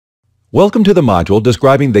Welcome to the module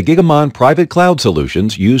describing the Gigamon private cloud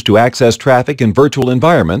solutions used to access traffic in virtual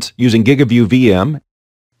environments using GigaVUE-VM.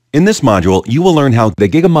 In this module, you will learn how the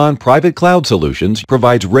Gigamon private cloud solutions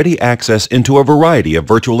provides ready access into a variety of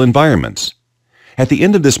virtual environments. At the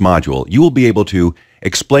end of this module, you will be able to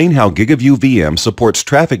explain how GigaVUE-VM supports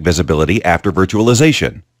traffic visibility after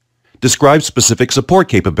virtualization, describe specific support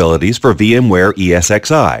capabilities for VMware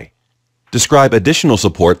ESXi, describe additional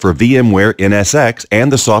support for VMware NSX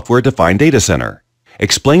and the software-defined data center,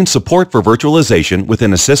 explain support for virtualization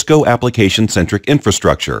within a Cisco Application Centric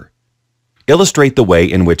Infrastructure, illustrate the way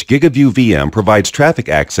in which GigaVUE-VM provides traffic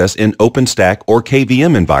access in OpenStack or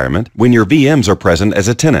KVM environment when your VMs are present as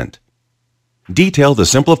a tenant, detail the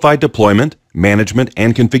simplified deployment, management,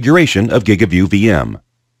 and configuration of GigaVUE-VM.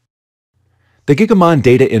 The Gigamon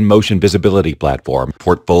Data in Motion Visibility Platform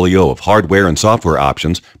portfolio of hardware and software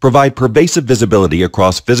options provide pervasive visibility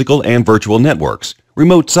across physical and virtual networks,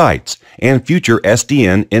 remote sites, and future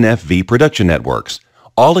SDN/NFV production networks,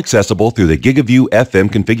 all accessible through the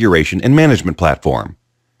GigaVUE-VM configuration and management platform.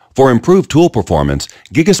 For improved tool performance,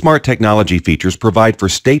 GigaSmart technology features provide for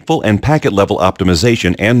stateful and packet-level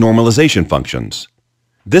optimization and normalization functions.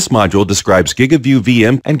 This module describes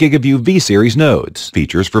GigaVUE-VM and GigaVUE-V-Series nodes,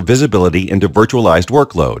 features for visibility into virtualized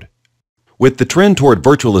workload. With the trend toward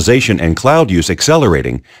virtualization and cloud use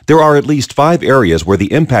accelerating, there are at least 5 areas where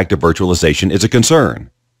the impact of virtualization is a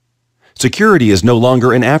concern. Security is no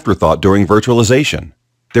longer an afterthought during virtualization.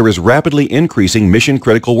 There is rapidly increasing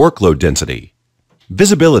mission-critical workload density.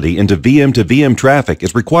 Visibility into VM-to-VM traffic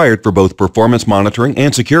is required for both performance monitoring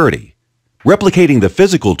and security. Replicating the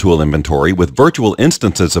physical tool inventory with virtual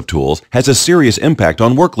instances of tools has a serious impact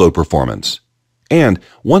on workload performance. And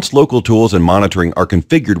once local tools and monitoring are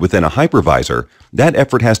configured within a hypervisor, that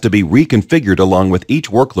effort has to be reconfigured along with each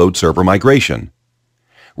workload server migration.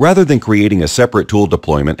 Rather than creating a separate tool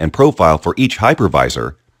deployment and profile for each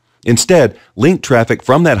hypervisor, instead, link traffic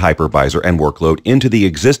from that hypervisor and workload into the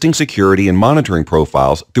existing security and monitoring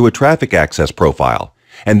profiles through a traffic access profile,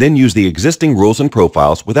 and then use the existing rules and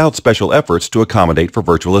profiles without special efforts to accommodate for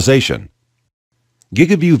virtualization.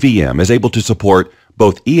 GigaVUE-VM is able to support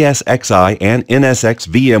both ESXi and NSX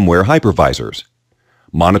VMware hypervisors,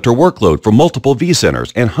 monitor workload for multiple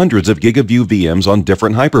vCenters and hundreds of GigaVUE-VMs on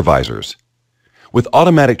different hypervisors, with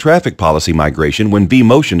automatic traffic policy migration when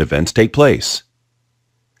vMotion events take place.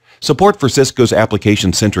 Support for Cisco's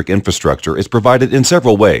Application Centric Infrastructure is provided in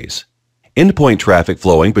several ways. Endpoint traffic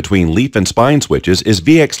flowing between leaf and spine switches is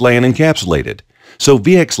VXLAN encapsulated, so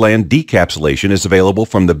VXLAN decapsulation is available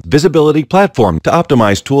from the visibility platform to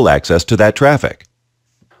optimize tool access to that traffic.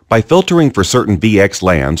 By filtering for certain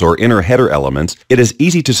VXLANs or inner header elements, it is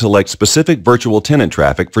easy to select specific virtual tenant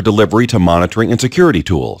traffic for delivery to monitoring and security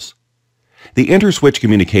tools. The inter-switch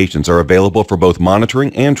communications are available for both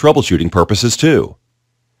monitoring and troubleshooting purposes too.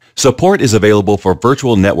 Support is available for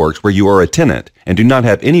virtual networks where you are a tenant and do not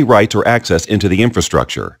have any rights or access into the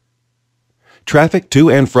infrastructure. Traffic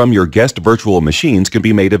to and from your guest virtual machines can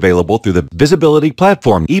be made available through the visibility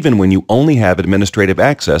platform even when you only have administrative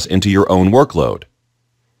access into your own workload.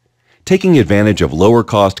 Taking advantage of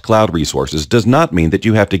lower-cost cloud resources does not mean that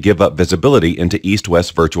you have to give up visibility into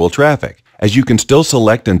east-west virtual traffic, as you can still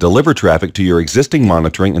select and deliver traffic to your existing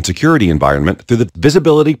monitoring and security environment through the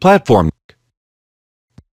visibility platform.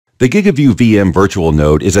 The GigaVUE-VM virtual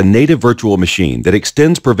node is a native virtual machine that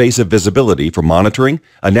extends pervasive visibility for monitoring,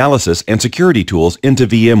 analysis, and security tools into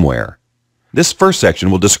VMware. This first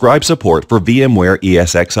section will describe support for VMware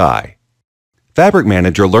ESXi. Fabric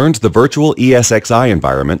Manager learns the virtual ESXi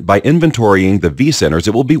environment by inventorying the vCenters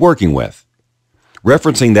it will be working with.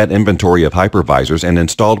 Referencing that inventory of hypervisors and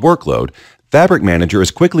installed workload, Fabric Manager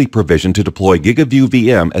is quickly provisioned to deploy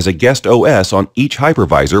GigaVUE-VM as a guest OS on each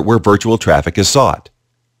hypervisor where virtual traffic is sought.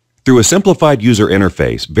 Through a simplified user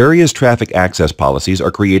interface, various traffic access policies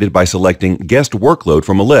are created by selecting guest workload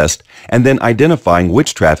from a list and then identifying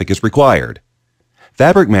which traffic is required.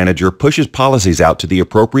 Fabric Manager pushes policies out to the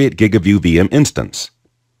appropriate GigaVUE-VM instance.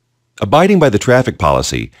 Abiding by the traffic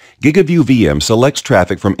policy, GigaVUE-VM selects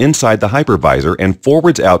traffic from inside the hypervisor and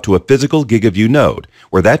forwards out to a physical GigaVUE node,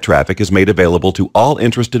 where that traffic is made available to all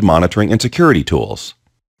interested monitoring and security tools.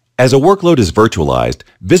 As a workload is virtualized,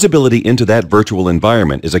 visibility into that virtual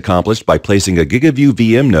environment is accomplished by placing a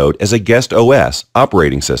GigaVUE-VM node as a guest OS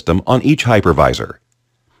operating system on each hypervisor.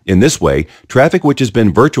 In this way, traffic which has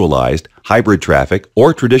been virtualized, hybrid traffic,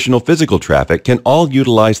 or traditional physical traffic can all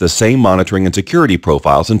utilize the same monitoring and security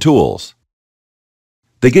profiles and tools.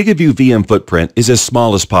 The GigaVUE-VM footprint is as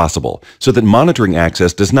small as possible so that monitoring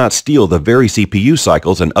access does not steal the very CPU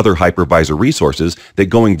cycles and other hypervisor resources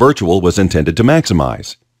that going virtual was intended to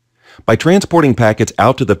maximize. By transporting packets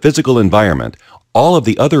out to the physical environment, all of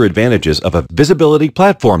the other advantages of a visibility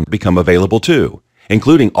platform become available too,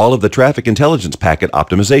 including all of the traffic intelligence packet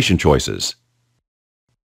optimization choices.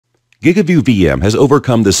 GigaVUE-VM has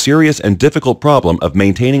overcome the serious and difficult problem of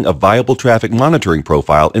maintaining a viable traffic monitoring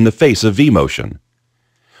profile in the face of vMotion.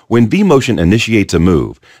 When vMotion initiates a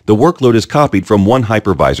move, the workload is copied from one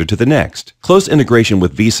hypervisor to the next. Close integration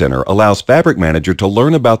with vCenter allows Fabric Manager to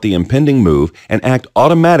learn about the impending move and act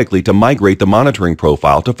automatically to migrate the monitoring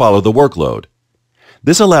profile to follow the workload.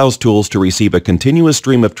 This allows tools to receive a continuous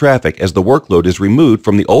stream of traffic as the workload is removed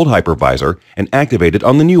from the old hypervisor and activated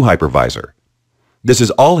on the new hypervisor. This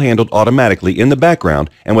is all handled automatically in the background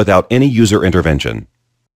and without any user intervention.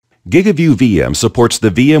 GigaVUE-VM supports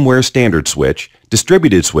the VMware Standard Switch,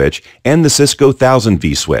 Distributed Switch, and the Cisco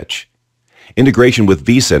 1000V switch. Integration with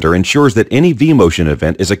vCenter ensures that any vMotion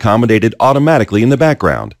event is accommodated automatically in the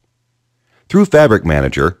background. Through Fabric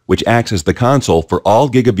Manager, which acts as the console for all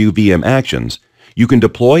GigaVUE-VM actions, you can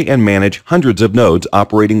deploy and manage hundreds of nodes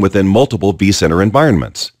operating within multiple vCenter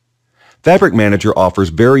environments. Fabric Manager offers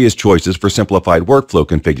various choices for simplified workflow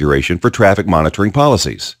configuration for traffic monitoring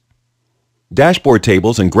policies. Dashboard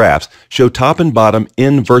tables and graphs show top and bottom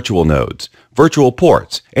in virtual nodes, virtual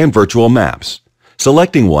ports, and virtual maps.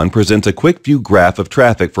 Selecting one presents a quick view graph of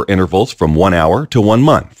traffic for intervals from 1 hour to 1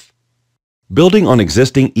 month. Building on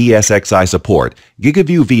existing ESXi support,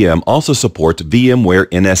 GigaVUE-VM also supports VMware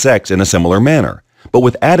NSX in a similar manner, but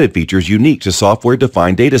with added features unique to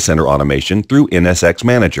software-defined data center automation through NSX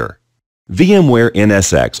Manager. VMware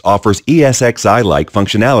NSX offers ESXi-like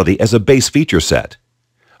functionality as a base feature set.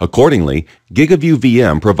 Accordingly,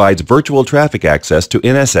 GigaVUE-VM provides virtual traffic access to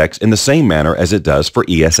NSX in the same manner as it does for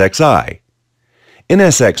ESXi.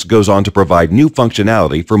 NSX goes on to provide new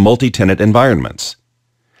functionality for multi-tenant environments.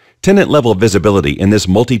 Tenant-level visibility in this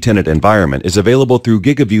multi-tenant environment is available through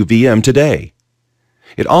GigaVUE-VM today.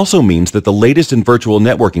 It also means that the latest in virtual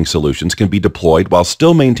networking solutions can be deployed while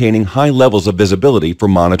still maintaining high levels of visibility for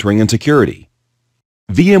monitoring and security.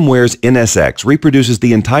 VMware's NSX reproduces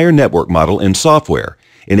the entire network model in software,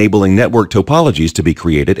 enabling network topologies to be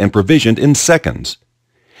created and provisioned in seconds.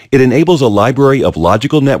 It enables a library of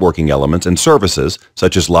logical networking elements and services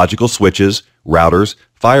such as logical switches, routers,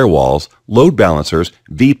 firewalls, load balancers,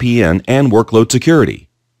 VPN, and workload security.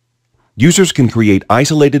 Users can create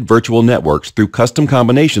isolated virtual networks through custom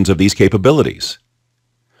combinations of these capabilities.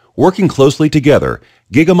 Working closely together,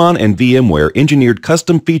 Gigamon and VMware engineered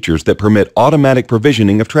custom features that permit automatic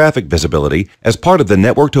provisioning of traffic visibility as part of the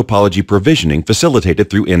network topology provisioning facilitated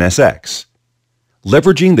through NSX.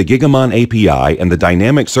 Leveraging the Gigamon API and the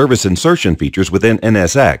dynamic service insertion features within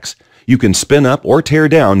NSX, you can spin up or tear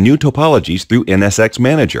down new topologies through NSX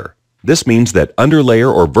Manager. This means that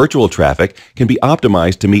underlayer or virtual traffic can be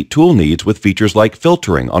optimized to meet tool needs with features like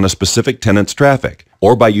filtering on a specific tenant's traffic,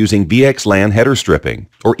 or by using VXLAN header stripping,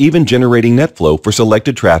 or even generating NetFlow for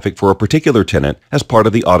selected traffic for a particular tenant as part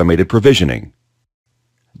of the automated provisioning.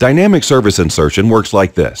 Dynamic service insertion works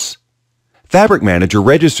like this. Fabric Manager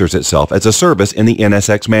registers itself as a service in the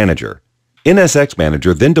NSX Manager. NSX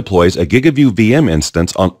Manager then deploys a GigaVUE-VM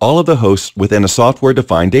instance on all of the hosts within a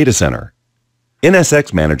software-defined data center.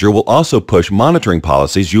 NSX Manager will also push monitoring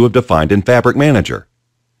policies you have defined in Fabric Manager.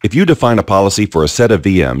 If you define a policy for a set of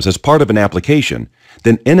VMs as part of an application,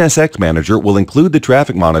 then NSX Manager will include the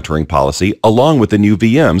traffic monitoring policy along with the new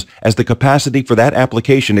VMs as the capacity for that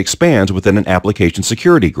application expands within an application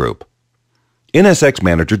security group. NSX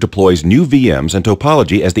Manager deploys new VMs and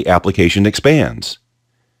topology as the application expands.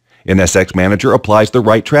 NSX Manager applies the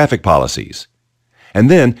right traffic policies. And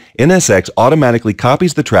then NSX automatically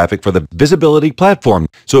copies the traffic for the visibility platform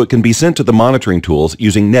so it can be sent to the monitoring tools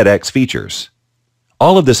using NetX features.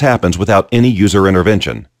 All of this happens without any user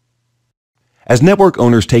intervention. As network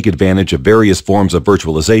owners take advantage of various forms of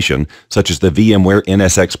virtualization, such as the VMware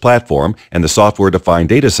NSX platform and the software-defined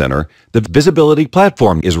data center, the visibility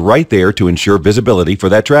platform is right there to ensure visibility for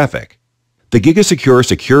that traffic. The GigaSecure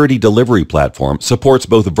Security Delivery Platform supports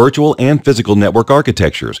both virtual and physical network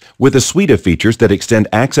architectures with a suite of features that extend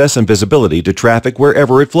access and visibility to traffic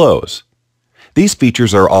wherever it flows. These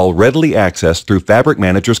features are all readily accessed through Fabric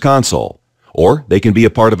Manager's console, or they can be a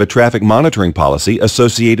part of a traffic monitoring policy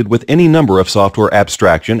associated with any number of software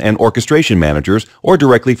abstraction and orchestration managers or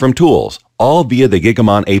directly from tools, all via the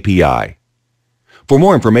Gigamon API. For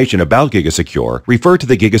more information about GigaSecure, refer to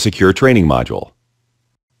the GigaSecure training module.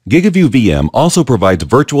 GigaVUE-VM also provides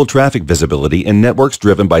virtual traffic visibility in networks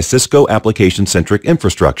driven by Cisco Application Centric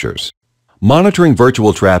Infrastructures. Monitoring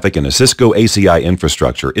virtual traffic in a Cisco ACI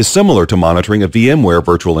infrastructure is similar to monitoring a VMware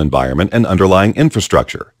virtual environment and underlying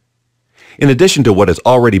infrastructure. In addition to what has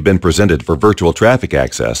already been presented for virtual traffic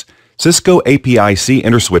access, Cisco API-C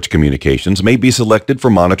interswitch communications may be selected for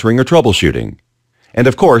monitoring or troubleshooting. And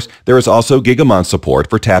of course, there is also Gigamon support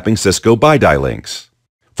for tapping Cisco BiDi links.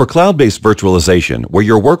 For cloud-based virtualization, where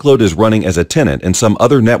your workload is running as a tenant in some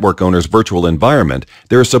other network owner's virtual environment,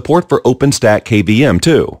 there is support for OpenStack KVM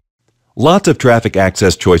too. Lots of traffic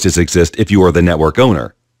access choices exist if you are the network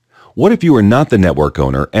owner. What if you are not the network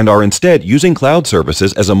owner and are instead using cloud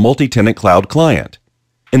services as a multi-tenant cloud client?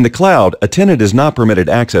 In the cloud, a tenant is not permitted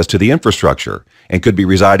access to the infrastructure and could be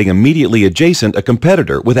residing immediately adjacent a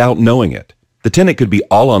competitor without knowing it. The tenant could be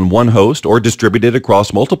all on one host or distributed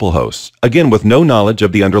across multiple hosts, again with no knowledge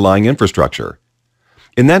of the underlying infrastructure.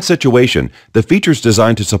 In that situation, the features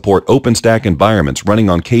designed to support OpenStack environments running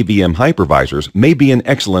on KVM hypervisors may be an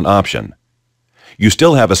excellent option. You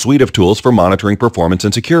still have a suite of tools for monitoring performance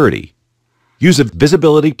and security. Use a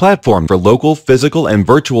visibility platform for local, physical, and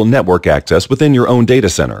virtual network access within your own data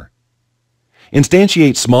center.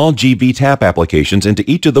 Instantiate small GVTap applications into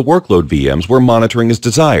each of the workload VMs where monitoring is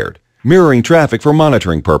desired, mirroring traffic for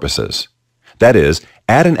monitoring purposes. That is,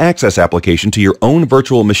 add an access application to your own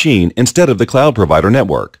virtual machine instead of the cloud provider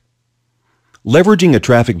network. Leveraging a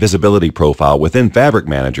traffic visibility profile within Fabric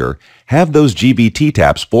Manager, have those GVT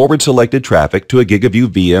taps forward selected traffic to a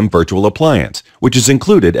GigaVUE-VM virtual appliance, which is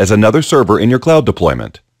included as another server in your cloud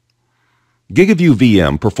deployment.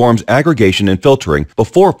 GigaVUE-VM performs aggregation and filtering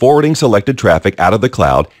before forwarding selected traffic out of the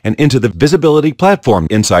cloud and into the visibility platform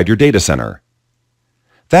inside your data center.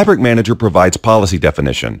 Fabric Manager provides policy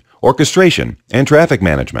definition, orchestration, and traffic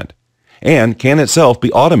management, and can itself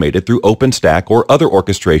be automated through OpenStack or other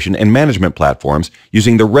orchestration and management platforms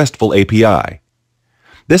using the RESTful API.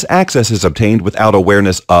 This access is obtained without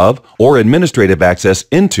awareness of or administrative access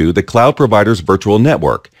into the cloud provider's virtual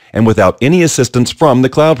network and without any assistance from the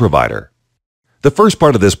cloud provider. The first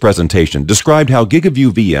part of this presentation described how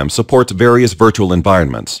GigaVUE-VM supports various virtual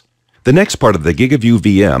environments. The next part of the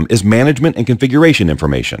GigaVUE-VM is management and configuration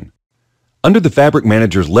information. Under the Fabric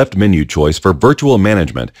Manager's left menu choice for Virtual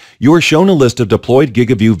Management, you are shown a list of deployed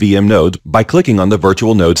GigaVUE-VM nodes by clicking on the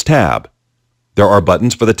Virtual Nodes tab. There are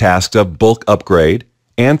buttons for the tasks of Bulk Upgrade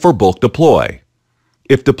and for Bulk Deploy.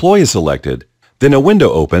 If Deploy is selected, then a window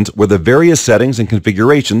opens where the various settings and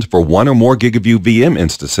configurations for one or more GigaVUE-VM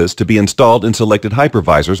instances to be installed in selected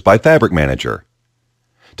hypervisors by Fabric Manager.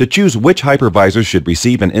 To choose which hypervisors should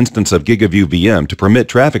receive an instance of GigaVUE-VM to permit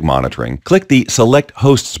traffic monitoring, click the Select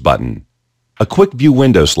Hosts button. A quick view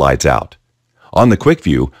window slides out. On the quick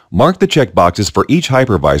view, mark the checkboxes for each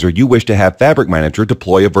hypervisor you wish to have Fabric Manager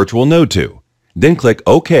deploy a virtual node to. Then click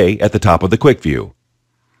OK at the top of the quick view.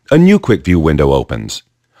 A new quick view window opens.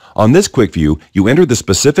 On this quick view, you enter the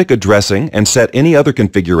specific addressing and set any other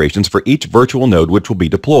configurations for each virtual node which will be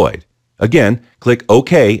deployed. Again, click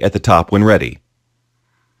OK at the top when ready.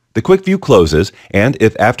 The quick view closes, and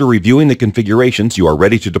if after reviewing the configurations you are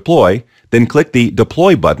ready to deploy, then click the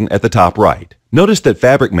Deploy button at the top right. Notice that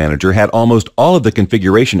Fabric Manager had almost all of the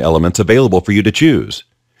configuration elements available for you to choose.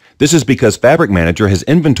 This is because Fabric Manager has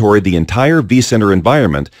inventoried the entire vCenter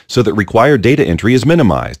environment so that required data entry is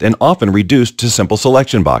minimized and often reduced to simple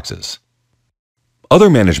selection boxes. Other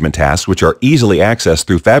management tasks which are easily accessed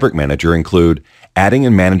through Fabric Manager include adding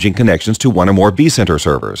and managing connections to one or more vCenter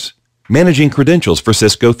servers, managing credentials for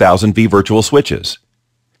Cisco 1000V virtual switches,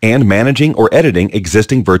 and managing or editing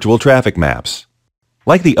existing virtual traffic maps.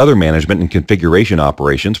 Like the other management and configuration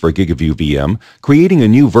operations for GigaVUE-VM, creating a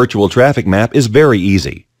new virtual traffic map is very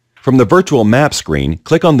easy. From the Virtual Map screen,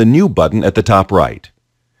 click on the New button at the top right.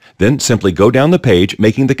 Then simply go down the page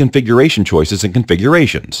making the configuration choices and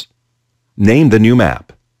configurations. Name the new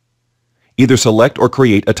map. Either select or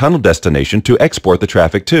create a tunnel destination to export the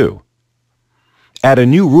traffic to. Add a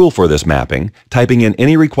new rule for this mapping, typing in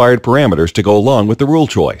any required parameters to go along with the rule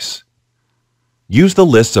choice. Use the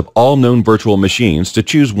lists of all known virtual machines to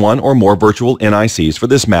choose one or more virtual NICs for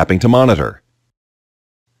this mapping to monitor.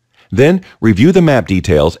 Then, review the map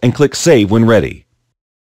details and click Save when ready.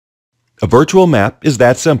 A virtual map is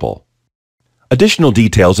that simple. Additional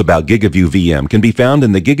details about GigaVUE-VM can be found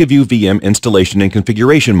in the GigaVUE-VM Installation and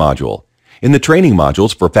Configuration module, in the training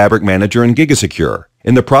modules for Fabric Manager and GigaSecure,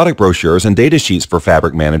 in the product brochures and datasheets for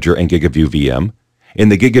Fabric Manager and GigaVUE-VM, in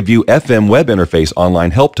the GigaVUE-FM web interface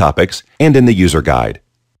online help topics, and in the user guide.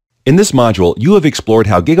 In this module, you have explored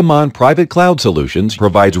how Gigamon Private Cloud Solutions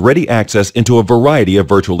provides ready access into a variety of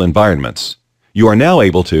virtual environments. You are now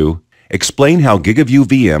able to explain how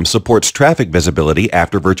GigaVUE-VM supports traffic visibility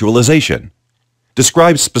after virtualization,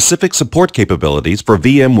 describe specific support capabilities for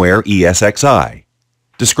VMware ESXi,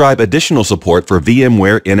 describe additional support for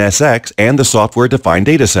VMware NSX and the software-defined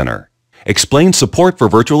data center, explain support for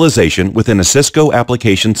virtualization within a Cisco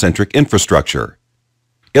Application Centric Infrastructure,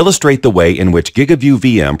 Illustrate the way in which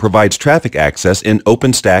GigaVUE-VM provides traffic access in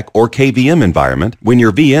OpenStack or KVM environment when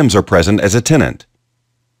your VMs are present as a tenant.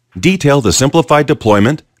 Detail the simplified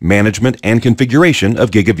deployment, management, and configuration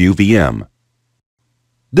of GigaVUE-VM.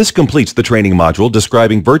 This completes the training module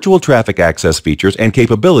describing virtual traffic access features and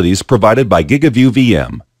capabilities provided by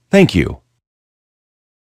GigaVUE-VM. Thank you.